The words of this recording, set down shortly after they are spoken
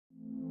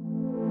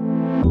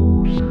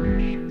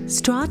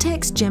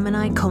STRATEC's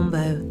Gemini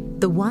Combo,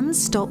 the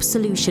one-stop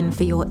solution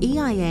for your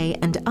EIA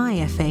and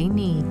IFA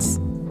needs.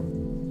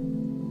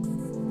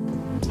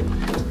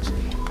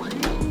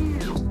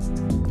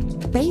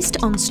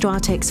 Based on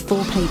STRATEC's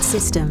 4-plate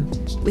system,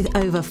 with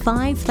over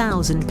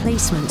 5,000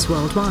 placements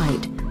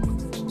worldwide,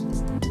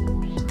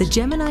 the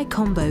Gemini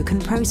Combo can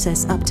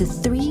process up to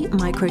 3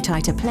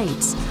 microtiter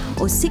plates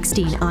or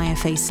 16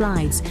 IFA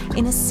slides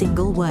in a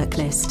single work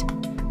list.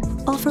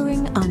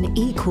 Offering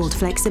unequaled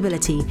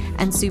flexibility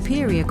and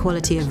superior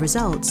quality of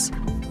results,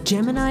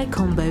 Gemini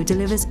Combo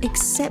delivers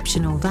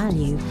exceptional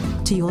value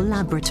to your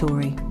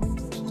laboratory.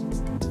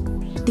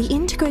 The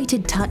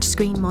integrated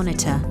touchscreen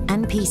monitor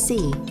and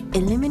PC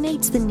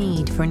eliminates the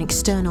need for an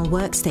external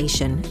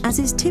workstation, as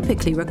is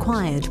typically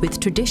required with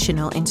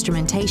traditional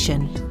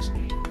instrumentation.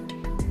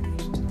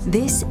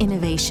 This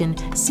innovation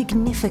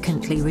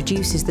significantly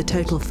reduces the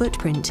total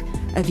footprint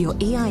of your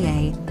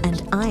EIA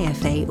and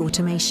IFA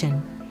automation.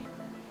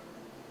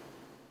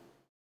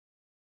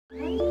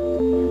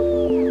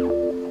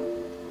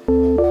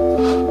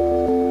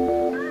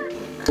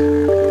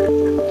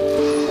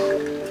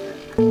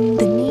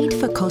 The need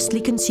for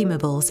costly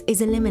consumables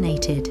is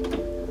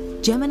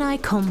eliminated. Gemini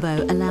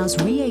Combo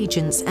allows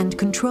reagents and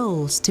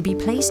controls to be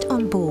placed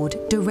on board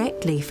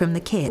directly from the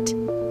kit.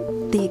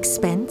 The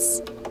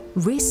expense,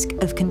 risk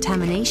of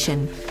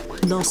contamination,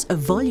 loss of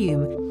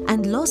volume,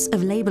 and loss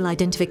of label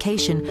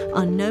identification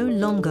are no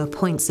longer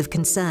points of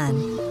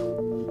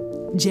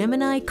concern.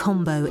 Gemini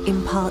Combo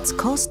imparts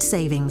cost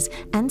savings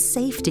and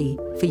safety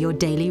for your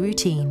daily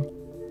routine.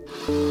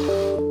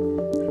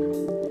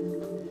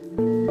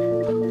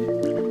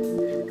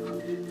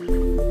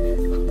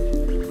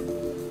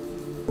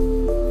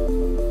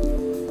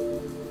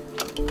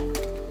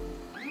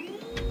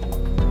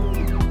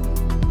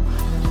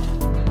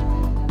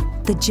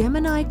 The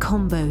Gemini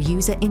Combo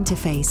user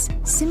interface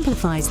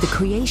simplifies the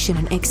creation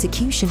and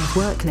execution of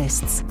work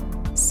lists.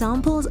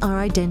 Samples are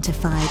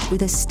identified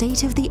with a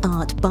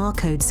state-of-the-art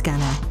barcode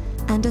scanner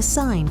and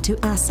assigned to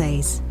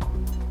assays.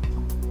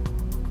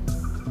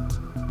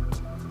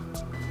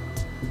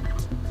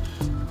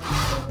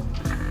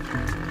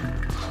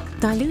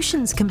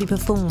 Dilutions can be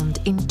performed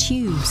in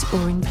tubes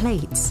or in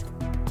plates,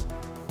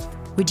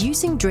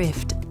 reducing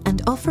drift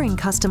and offering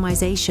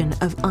customization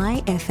of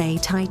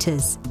IFA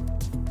titers.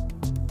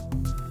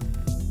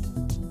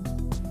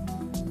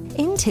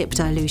 In-tip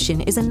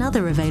dilution is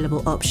another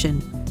available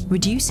option,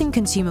 reducing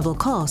consumable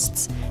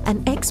costs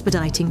and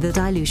expediting the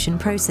dilution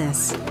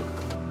process.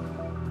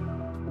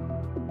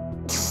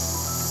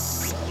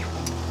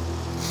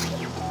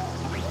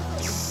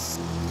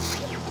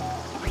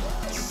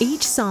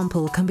 Each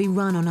sample can be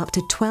run on up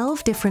to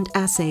 12 different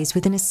assays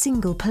within a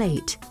single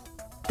plate.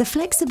 The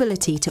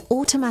flexibility to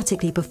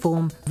automatically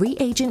perform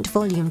reagent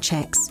volume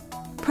checks,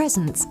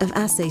 presence of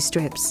assay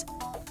strips,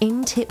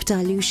 in-tip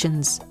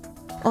dilutions,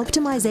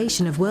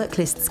 optimization of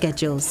worklist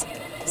schedules,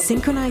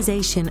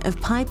 synchronization of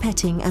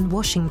pipetting and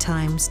washing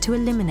times to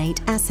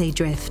eliminate assay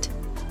drift,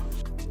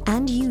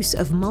 and use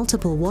of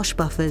multiple wash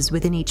buffers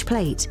within each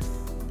plate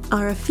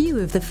are a few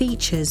of the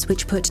features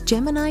which put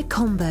Gemini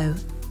Combo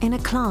in a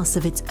class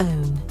of its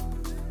own.